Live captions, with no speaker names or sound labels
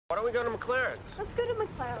Why don't we go to McLaren's? Let's go to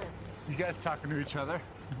McLaren. You guys talking to each other?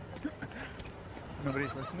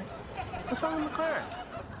 Nobody's listening? What's wrong with McLaren?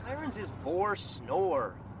 McLaren's is bore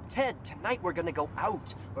snore. Ted, tonight we're gonna go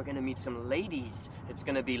out. We're gonna meet some ladies. It's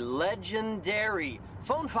gonna be legendary.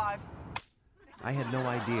 Phone 5. I had no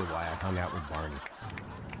idea why I hung out with Barney.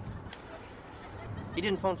 You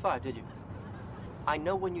didn't phone 5, did you? I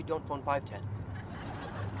know when you don't phone 5, Ted.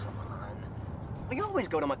 Come on. We always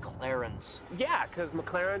go to McLaren's. Yeah, because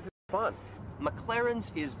McLaren's is fun.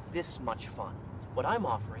 McLaren's is this much fun. What I'm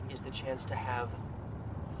offering is the chance to have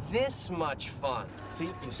this much fun. See,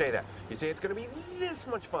 you say that. You say it's going to be this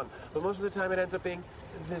much fun, but most of the time it ends up being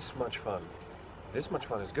this much fun. This much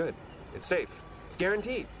fun is good. It's safe. It's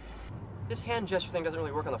guaranteed. This hand gesture thing doesn't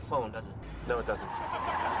really work on the phone, does it? No, it doesn't.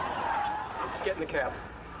 Get in the cab.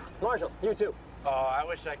 Marshall, you too. Oh, I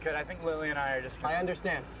wish I could. I think Lily and I are just gonna... I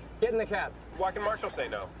understand. Get in the cab. Why can Marshall say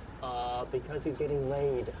no? Because he's getting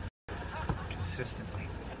laid. Consistently.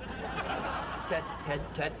 Ted,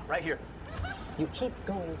 right here. You keep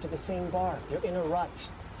going to the same bar. You're in a rut.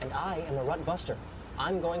 And I am a rut buster.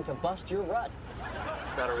 I'm going to bust your rut.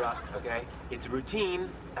 It's not a rut, okay? It's routine,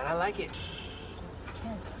 and I like it.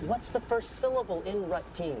 Ted, what's the first syllable in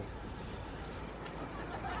rut-teen?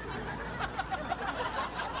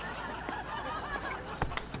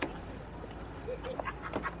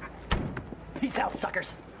 Peace out,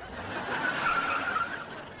 suckers.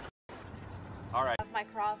 All right. I have my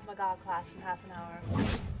Krav Maga class in half an hour.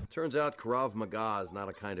 Turns out Krav Maga is not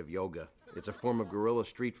a kind of yoga. It's a form of guerrilla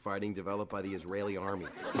street fighting developed by the Israeli army.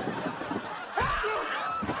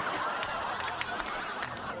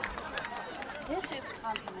 This is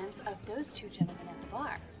compliments of those two gentlemen at the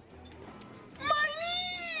bar. My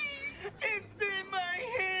knee! It's in my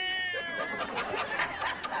hair!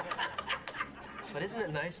 But isn't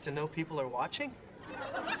it nice to know people are watching?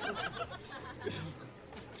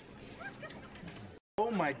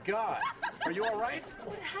 Oh my God. Are you all right?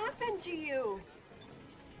 What happened to you?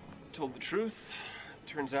 Told the truth.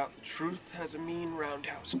 Turns out the truth has a mean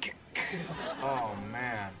roundhouse kick. Oh,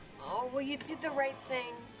 man. Oh, well, you did the right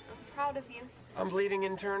thing. I'm proud of you. I'm bleeding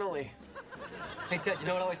internally. Hey, Ted, you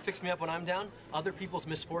know what always picks me up when I'm down? Other people's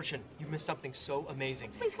misfortune. You missed something so amazing.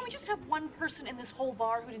 Please, can we just have one person in this whole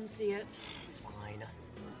bar who didn't see it? Fine.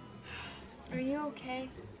 Are you okay?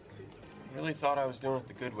 I really thought I was doing it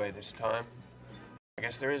the good way this time. I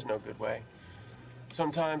guess there is no good way.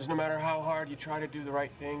 Sometimes, no matter how hard you try to do the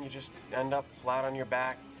right thing, you just end up flat on your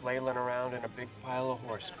back, flailing around in a big pile of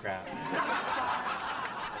horse crap. I'm sorry.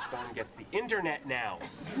 My phone gets the internet now.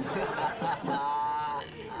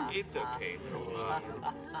 It's okay, though.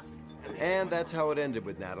 And that's how it ended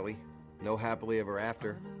with Natalie. No happily ever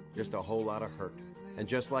after, just a whole lot of hurt. And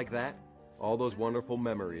just like that, all those wonderful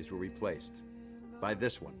memories were replaced by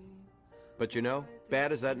this one. But you know,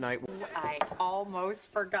 bad as that night was. I almost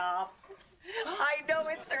forgot. I know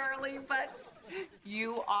it's early, but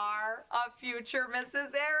you are a future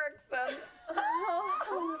Mrs. Eriksen.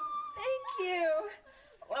 Oh, thank you.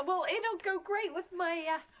 Well, it'll go great with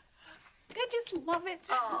my, I just love it.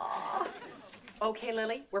 Oh. Okay,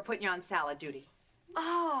 Lily, we're putting you on salad duty.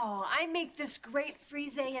 Oh, I make this great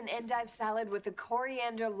frise and endive salad with a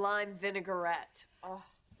coriander lime vinaigrette. Oh.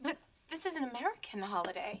 But this is an American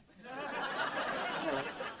holiday. Lily,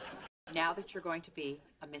 now that you're going to be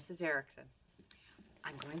a Mrs. Eriksen,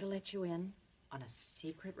 I'm going to let you in on a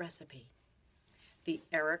secret recipe. The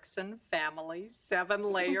Eriksen family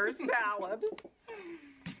 7-layer salad.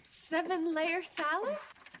 7-layer salad?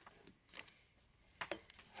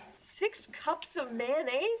 6 cups of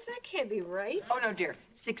mayonnaise? That can't be right. Oh, no, dear.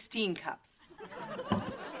 16 cups.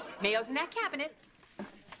 Mayo's in that cabinet.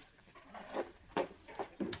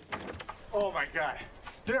 Oh my God.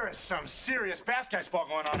 There is some serious basketball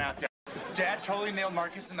going on out there. Dad totally nailed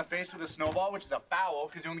Marcus in the face with a snowball, which is a foul,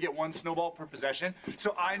 because you only get 1 snowball per possession.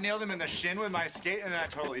 So I nailed him in the shin with my skate, and then I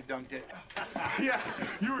totally dunked it. Yeah,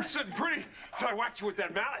 you were sitting pretty till I whacked you with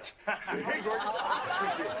that mallet. Hey, Marcus.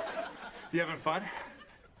 You having fun?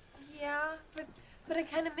 Yeah, but I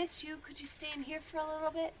kind of miss you. Could you stay in here for a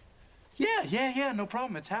little bit? Yeah, no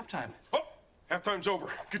problem. It's halftime. Oh, halftime's over.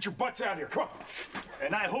 Get your butts out here, come on.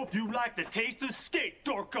 And I hope you like the taste of skate,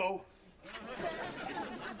 Dorco.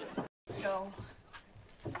 No.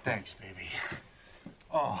 Thanks, baby.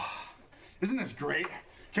 Oh, isn't this great?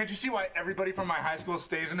 Can't you see why everybody from my high school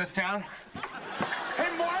stays in this town? Hey,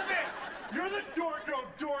 Marvin! You're the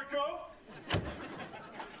Dorco!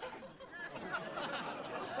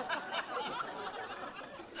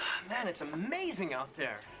 Man, it's amazing out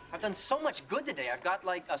there. I've done so much good today. I've got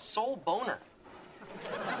like a soul boner.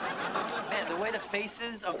 Man, the way the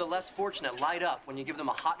faces of the less fortunate light up when you give them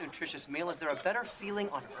a hot, nutritious meal, is there a better feeling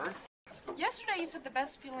on earth? Yesterday you said the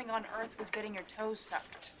best feeling on earth was getting your toes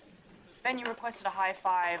sucked. Then you requested a high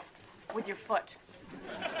five with your foot.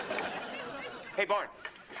 Hey, Barn,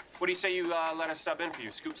 what do you say you let us sub in for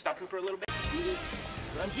you? Scoop stuffing for a little bit?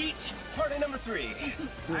 Ranjit, party number 3.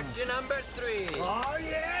 Actor number 3. Oh,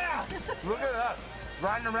 yeah! Look at us,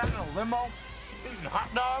 riding around in a limo, eating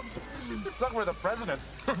hot dogs. It's like we're the president.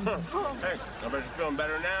 Hey, I bet you're feeling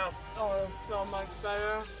better now. Oh, so much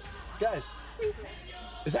better. Guys,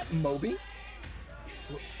 is that Moby?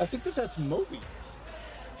 I think that's Moby.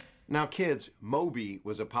 Now, kids, Moby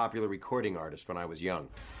was a popular recording artist when I was young.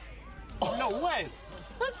 Oh, no way!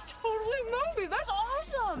 That's totally Moby. That's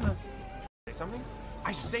awesome. Say something?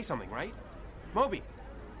 I should say something, right? Moby.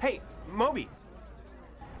 Hey, Moby.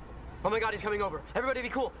 Oh my God, he's coming over. Everybody be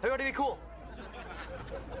cool. Everybody be cool.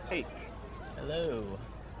 Hey. Hello.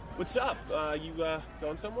 What's up? You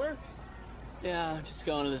going somewhere? Yeah, I'm just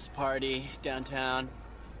going to this party downtown.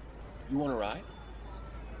 You want to ride?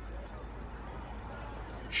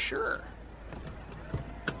 Sure.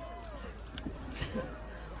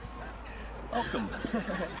 Welcome.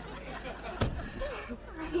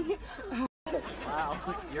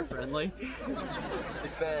 Wow, you're friendly.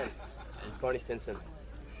 Big fan. Barney Stinson.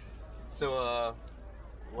 So,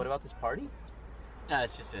 what about this party?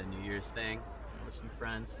 It's just a New Year's thing with some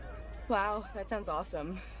friends. Wow, that sounds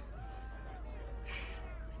awesome.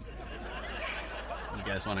 You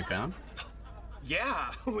guys want to come?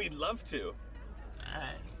 Yeah, we'd love to. All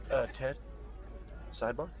right. Ted?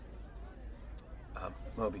 Sidebar?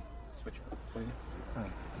 Moby, switch, will you?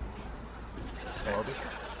 Moby?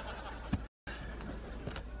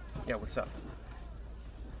 Yeah, what's up?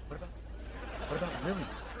 What about Lily?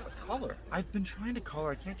 Call her. I've been trying to call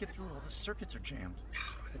her. I can't get through. All the circuits are jammed.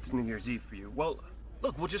 It's New Year's Eve for you. Well,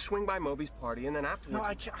 look, we'll just swing by Moby's party and then afterwards... No,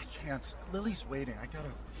 I can't. Lily's waiting. I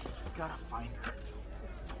gotta find her.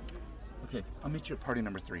 Okay, I'll meet you at party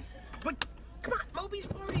number 3. But, come on, Moby's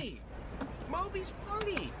party! Moby's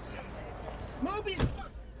party! Moby's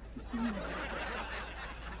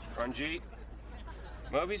Ranjit,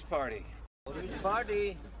 Moby's party.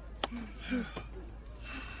 Party.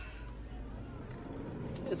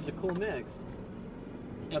 It's a cool mix.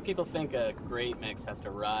 You know, people think a great mix has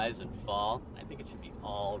to rise and fall. I think it should be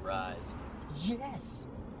all rise. Yes,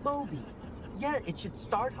 Moby. Yeah, it should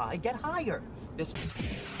start high, get higher. This.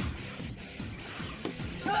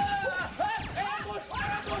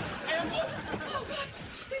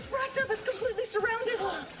 These brats have us completely surrounded.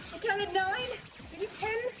 I counted 9, maybe 10.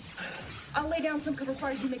 I'll lay down some cover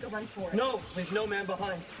fire. You make a run for it. No, leave no man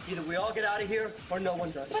behind. Either we all get out of here, or no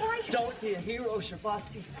one does. But I... Don't be a hero,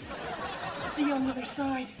 Scherbatsky. See you on the other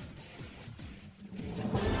side.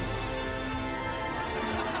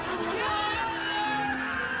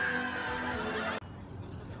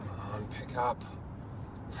 Come on, pick up.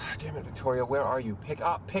 Damn it, Victoria, where are you? Pick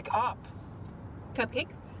up, pick up! Cupcake?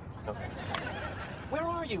 Okay. Where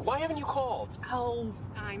are you? Why haven't you called? Oh,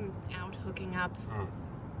 I'm out hooking up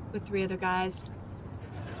with 3 other guys.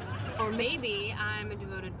 Or maybe I'm a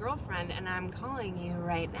devoted girlfriend and I'm calling you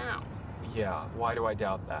right now. Yeah, why do I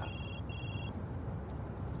doubt that?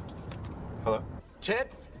 Hello? Ted,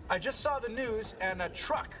 I just saw the news and a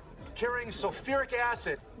truck carrying sulfuric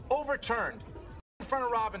acid overturned in front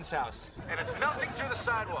of Robin's house. And it's melting through the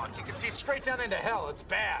sidewalk. You can see straight down into hell. It's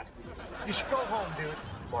bad. You should go home, dude.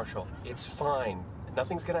 Marshall, it's fine.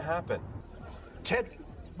 Nothing's gonna happen. Ted,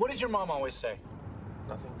 what does your mom always say?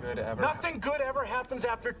 Nothing good ever... Nothing good ever happens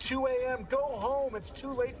after 2 a.m. Go home. It's too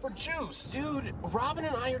late for juice. Dude, Robin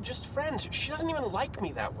and I are just friends. She doesn't even like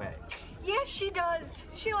me that way. Yes, she does.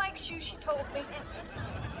 She likes you, she told me.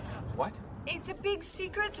 What? It's a big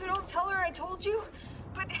secret, so don't tell her I told you.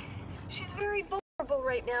 But she's very vulnerable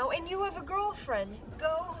right now, and you have a girlfriend. Go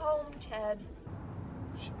home, Ted.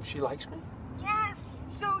 She likes me? Yes,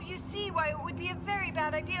 so you see why it would be a very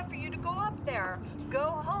bad idea for you to go up there. Go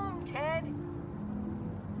home, Ted.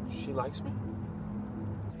 She likes me?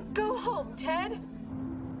 Go home, Ted.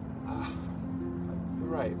 You're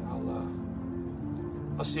right.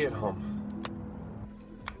 I'll see you at home.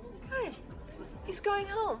 Good. He's going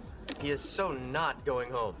home. He is so not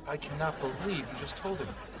going home. I cannot believe you just told him.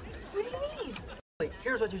 What do you mean? Wait,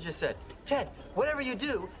 here's what you just said. Ted, whatever you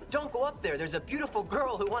do, don't go up there. There's a beautiful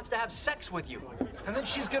girl who wants to have sex with you. And then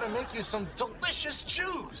she's gonna make you some delicious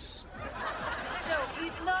juice. No,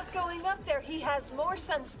 he's not going up there. He has more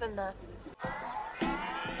sense than that.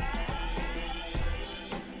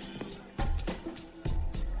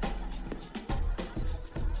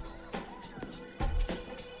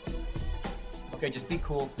 Okay, just be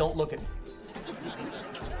cool. Don't look at me.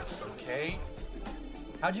 Okay,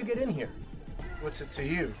 How'd you get in here? What's it to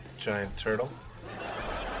you, giant turtle?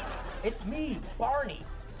 It's me, Barney.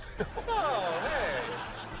 Oh, hey.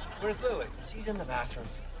 Where's Lily? She's in the bathroom.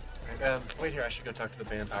 Wait here. I should go talk to the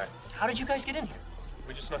band. All right. How did you guys get in here?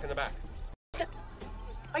 We just snuck in the back.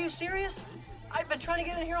 Are you serious? I've been trying to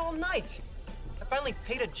get in here all night. I finally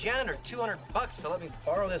paid a janitor $200 to let me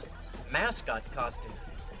borrow this mascot costume.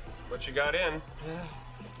 What you got in?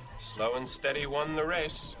 Slow and steady won the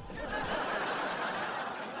race.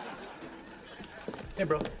 Hey,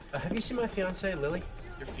 bro. Have you seen my fiancée, Lily?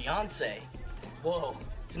 Your fiancée? Whoa.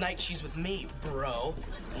 Tonight she's with me, bro.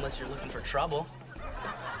 Unless you're looking for trouble.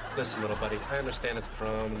 Listen, little buddy, I understand it's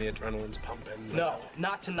prom and the adrenaline's pumping. No,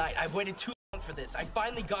 not tonight. I've waited too long for this. I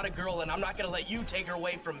finally got a girl, and I'm not gonna let you take her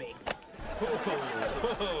away from me.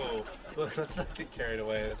 Whoa. Look, let's not get carried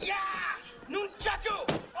away. Yeah!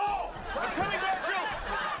 Nunchaku! Oh! I'm coming, Marshall!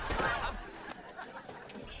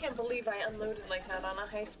 I can't believe I unloaded like that on a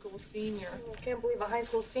high school senior. I can't believe a high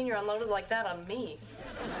school senior unloaded like that on me.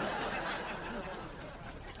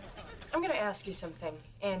 I'm gonna ask you something,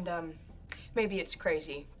 and maybe it's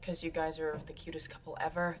crazy, because you guys are the cutest couple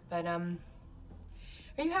ever, but are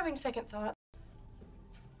you having second thought?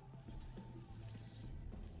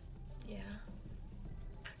 Yeah.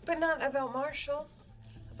 But not about Marshall,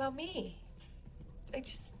 about me. I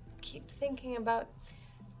just keep thinking about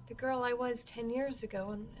the girl I was 10 years ago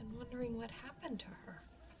and wondering what happened to her.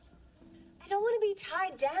 I don't want to be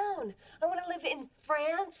tied down. I want to live in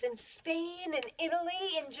France and Spain and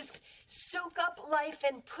Italy and just soak up life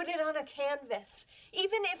and put it on a canvas.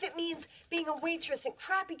 Even if it means being a waitress in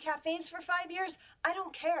crappy cafes for 5 years, I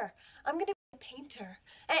don't care. I'm going to be a painter.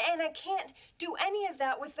 And I can't do any of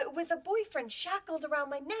that with a boyfriend shackled around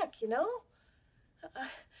my neck, you know?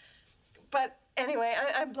 But anyway,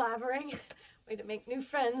 I'm blabbering. Way to make new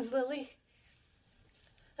friends, Lily.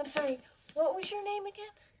 I'm sorry, what was your name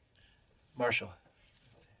again? Marshall.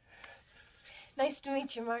 Nice to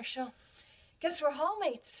meet you, Marshall. Guess we're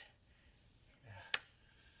hallmates.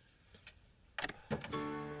 Yeah.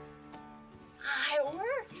 Ah, it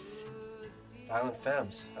works. Violent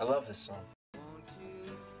Femmes. I love this song.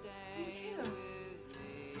 Me too.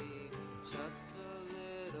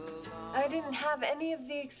 I didn't have any of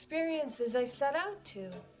the experiences I set out to.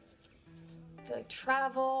 The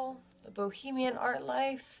travel, the bohemian art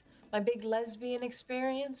life, my big lesbian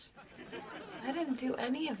experience. I didn't do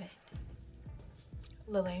any of it.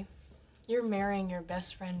 Lily, you're marrying your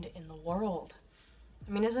best friend in the world.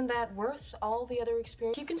 I mean, isn't that worth all the other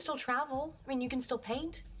experience? You can still travel. I mean, you can still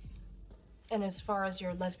paint. And as far as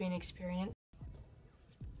your lesbian experience...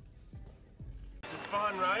 This is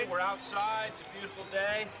fun, right? We're outside. It's a beautiful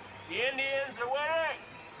day. The Indians are winning!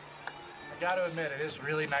 I gotta admit, it is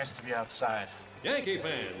really nice to be outside. Yankee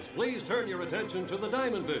fans, please turn your attention to the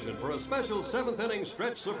Diamond Vision for a special seventh inning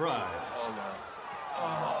stretch surprise. Oh, no.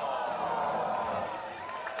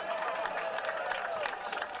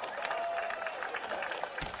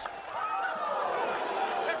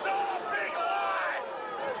 It's all a big lie!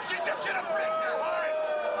 She's just gonna break your heart!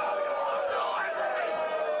 Oh, you won't know anything!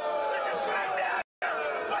 You can find me out here,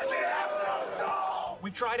 but she has no soul!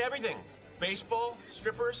 We've tried everything. Baseball,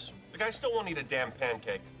 strippers. The guy still won't eat a damn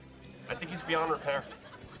pancake. I think he's beyond repair.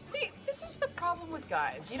 See, this is the problem with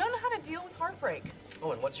guys. You don't know how to deal with heartbreak.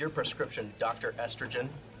 Oh, and what's your prescription, Dr. Estrogen?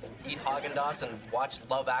 Eat Haagen-Dazs and watch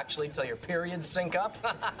Love Actually till your periods sync up?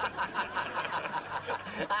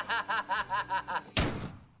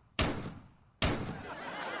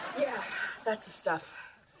 Yeah, that's the stuff.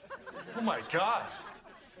 Oh my God.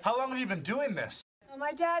 How long have you been doing this? Well,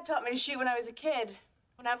 my dad taught me to shoot when I was a kid.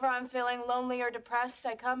 Whenever I'm feeling lonely or depressed,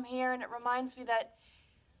 I come here and it reminds me that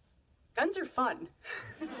guns are fun.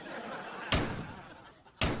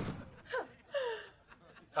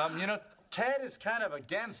 You know, Ted is kind of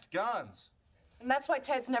against guns. And that's why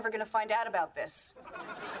Ted's never gonna find out about this.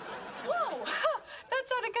 Whoa! That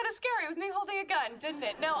sounded kind of scary with me holding a gun, didn't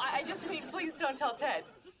it? No, I just mean, please don't tell Ted.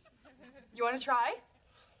 You wanna try?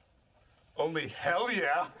 Only hell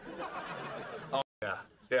yeah. Oh, yeah.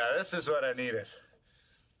 Yeah, this is what I needed.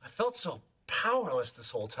 I felt so powerless this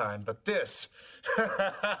whole time, but this,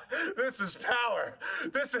 this is power.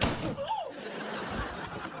 This is...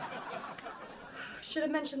 Should have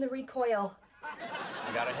mentioned the recoil.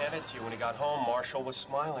 I gotta hand it to you. When he got home, Marshall was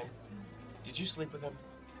smiling. Did you sleep with him?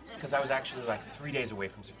 Because I was actually like 3 days away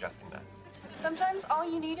from suggesting that. Sometimes all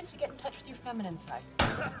you need is to get in touch with your feminine side.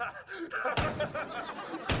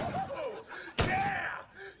 Yeah!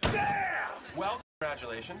 Yeah! Well,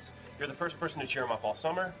 congratulations. You're the first person to cheer him up all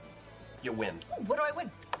summer. You win. What do I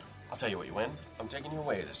win? I'll tell you what you win. I'm taking you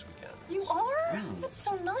away this weekend. You are? That's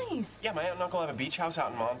so nice. Yeah, my aunt and uncle have a beach house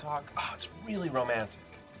out in Montauk. Oh, it's really romantic.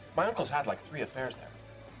 My uncle's had like 3 affairs there.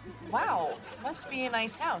 Wow, must be a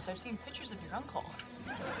nice house. I've seen pictures of your uncle.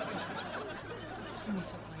 This is gonna be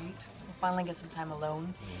so great. We'll finally get some time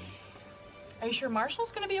alone. Are you sure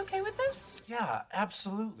Marshall's gonna be okay with this? Yeah,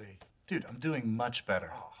 absolutely. Dude, I'm doing much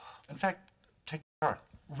better. In fact, take the car.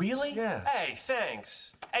 Really? Yeah. Hey,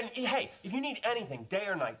 thanks. And hey, if you need anything, day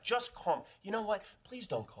or night, just call me. You know what? Please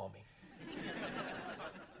don't call me.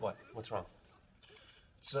 What? What's wrong?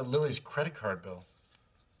 It's Lily's credit card bill.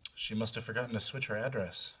 She must have forgotten to switch her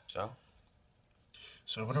address. So?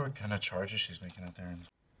 So I wonder what kind of charges she's making out there.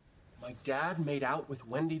 My dad made out with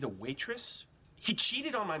Wendy the waitress? He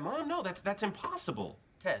cheated on my mom? No, that's impossible.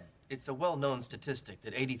 Ted, it's a well-known statistic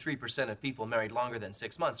that 83% of people married longer than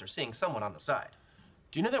 6 months are seeing someone on the side.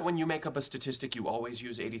 Do you know that when you make up a statistic, you always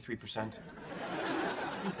use 83%?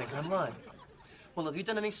 You think I'm lying? Well, have you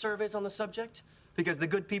done any surveys on the subject? Because the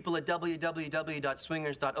good people at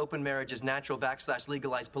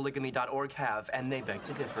www.swingers.openmarriagesnatural.legalizedpolygamy.org have, and they beg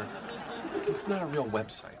to differ. It's not a real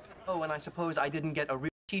website. Oh, and I suppose I didn't get a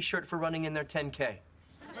real t-shirt for running in their 10K.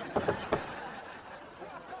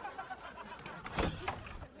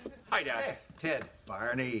 Hi, Dad. Hey, Ted,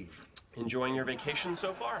 Barney. Enjoying your vacation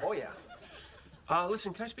so far? Oh, yeah.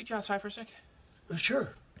 Listen, can I speak to you outside for a sec?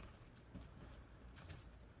 Sure.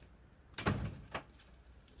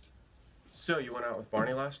 So, you went out with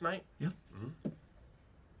Barney last night? Yep. Mm-hmm. Did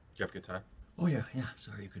you have a good time? Oh, yeah.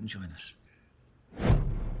 Sorry you couldn't join us.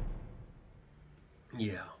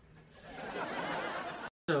 Yeah.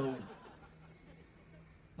 So...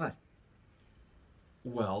 What?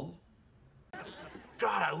 Well...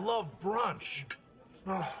 God, I love brunch.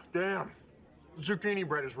 Oh, damn. Zucchini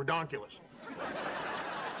bread is redonkulous.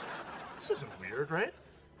 This isn't weird, right?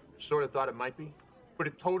 Sort of thought it might be, but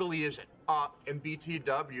it totally isn't. And BT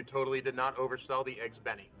Dub, you totally did not oversell the Eggs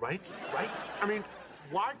Benny, right? Right? I mean,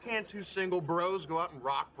 why can't 2 single bros go out and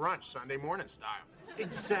rock brunch Sunday morning style?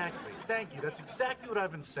 Exactly. Thank you. That's exactly what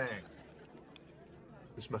I've been saying.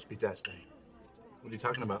 This must be destiny. What are you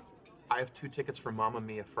talking about? I have 2 tickets for Mamma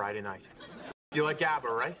Mia Friday night. You like ABBA,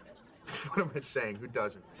 right? What am I saying? Who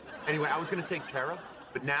doesn't? Anyway, I was gonna take Kara,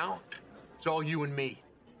 but now it's all you and me.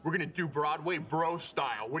 We're gonna do Broadway bro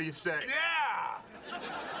style. What do you say? Yeah!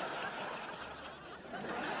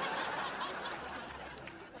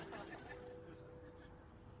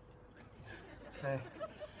 Hey,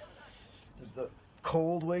 did the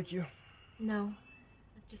cold wake you? No,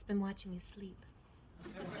 I've just been watching you sleep.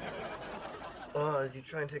 Oh, did you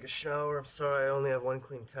try and take a shower? I'm sorry, I only have 1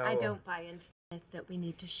 clean towel. I don't buy into the myth that we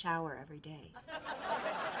need to shower every day.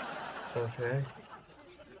 Okay.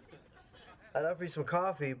 I'd offer you some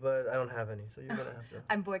coffee, but I don't have any, so you're gonna have to...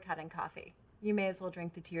 I'm boycotting coffee. You may as well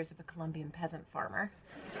drink the tears of a Colombian peasant farmer.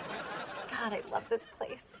 God, I love this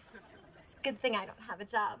place. It's a good thing I don't have a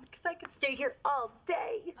job, because I could stay here all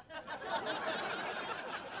day.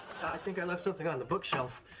 I think I left something on the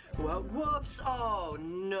bookshelf. Well, whoops! Oh,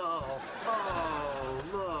 no. Oh,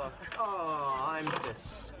 look. Oh, I'm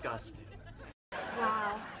disgusted.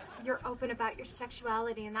 Wow, you're open about your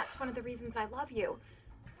sexuality, and that's one of the reasons I love you.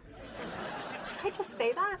 Did I just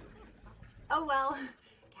say that? Oh, well,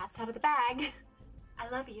 cat's out of the bag. I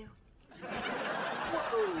love you.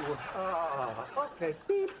 Whoa. Okay.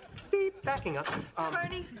 Beep, beep. Backing up.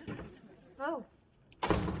 Barney. Oh.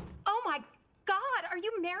 Oh, my God. Are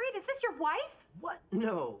you married? Is this your wife? What?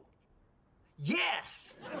 No.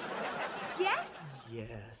 Yes! Yes?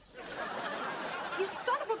 Yes. You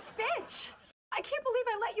son of a bitch! I can't believe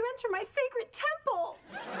I let you enter my sacred temple!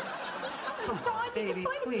 Come on, baby,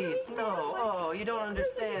 please. No. Oh, you don't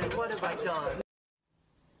understand. What have I done?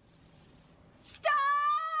 Stop!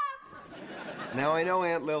 Now, I know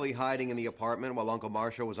Aunt Lily hiding in the apartment while Uncle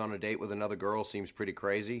Marshall was on a date with another girl seems pretty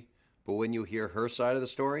crazy, but when you hear her side of the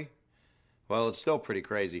story, well, it's still pretty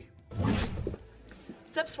crazy.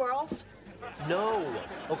 What's up, Swirls? No.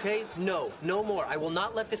 Okay? No. No more. I will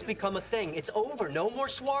not let this become a thing. It's over. No more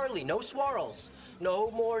swarly. No swirls.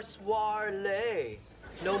 No more swarley.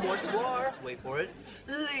 No more swar. Wait for it.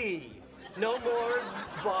 Lee. No more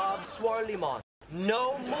Bob Swarlymon.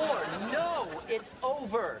 No more. No. It's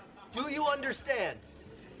over. Do you understand?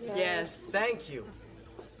 Yes. Thank you.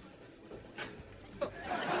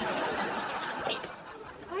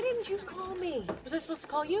 Why didn't you call me? Was I supposed to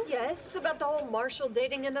call you? Yes, about the whole Marshall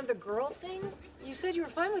dating another girl thing. You said you were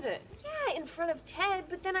fine with it. Yeah, in front of Ted,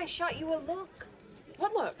 but then I shot you a look.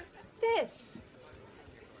 What look? This.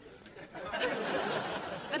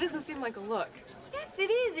 That doesn't seem like a look. Yes, it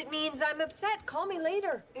is. It means I'm upset. Call me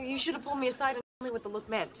later. You should have pulled me aside and told me what the look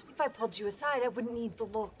meant. If I pulled you aside, I wouldn't need the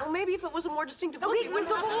look. Well, maybe if it was a more distinctive look, Okay, it wouldn't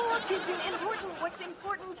the have... look isn't important. What's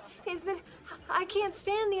important is that I can't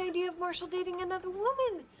stand the idea of Marshall dating another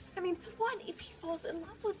woman. I mean, what if he falls in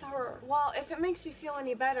love with her? Well, if it makes you feel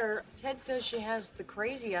any better, Ted says she has the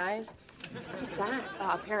crazy eyes. What's that?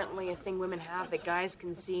 Apparently a thing women have that guys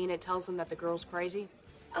can see, and it tells them that the girl's crazy.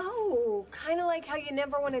 Oh, kind of like how you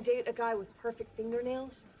never want to date a guy with perfect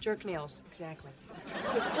fingernails? Jerk nails, exactly.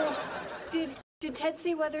 Well, did Ted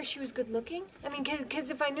say whether she was good looking? I mean, because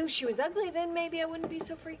if I knew she was ugly, then maybe I wouldn't be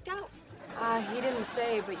so freaked out. He didn't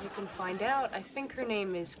say, but you can find out. I think her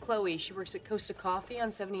name is Chloe. She works at Costa Coffee on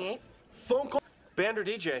 78th. Phone call. Band or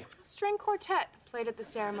DJ? String quartet. Played at the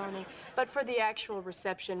ceremony. But for the actual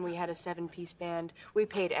reception, we had a 7-piece band. We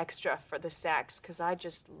paid extra for the sax, because I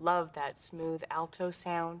just love that smooth alto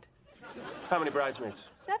sound. How many bridesmaids?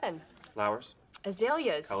 7. Flowers?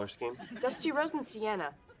 Azaleas. Color scheme? Dusty rose and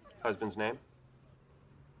sienna. Husband's name?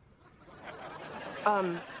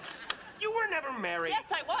 You were never married.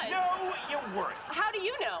 Yes, I was. No, you weren't. How do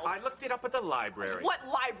you know? I looked it up at the library. What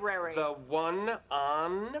library? The one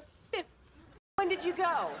on 5th. When did you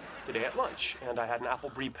go? Today at lunch, and I had an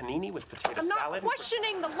apple brie panini with potato I'm not salad.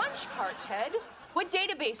 questioning the lunch part, Ted. What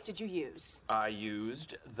database did you use? I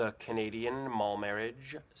used the Canadian Mall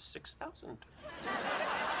Marriage 6000.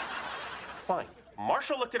 Fine.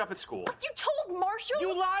 Marshall looked it up at school. You told Marshall?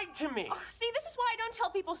 You lied to me. Oh, see, this is why I don't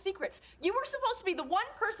tell people secrets. You were supposed to be the one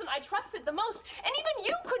person I trusted the most, and even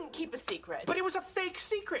you couldn't keep a secret. But it was a fake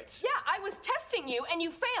secret. Yeah, I was testing you, and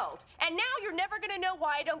you failed. And now you're never gonna know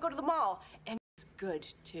why I don't go to the mall. And it's good,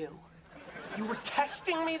 too. You were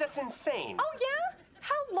testing me? That's insane. Oh, yeah?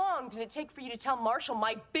 How long did it take for you to tell Marshall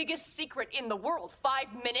my biggest secret in the world?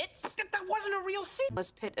 5 minutes? That wasn't a real secret. Was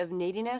pit of neediness.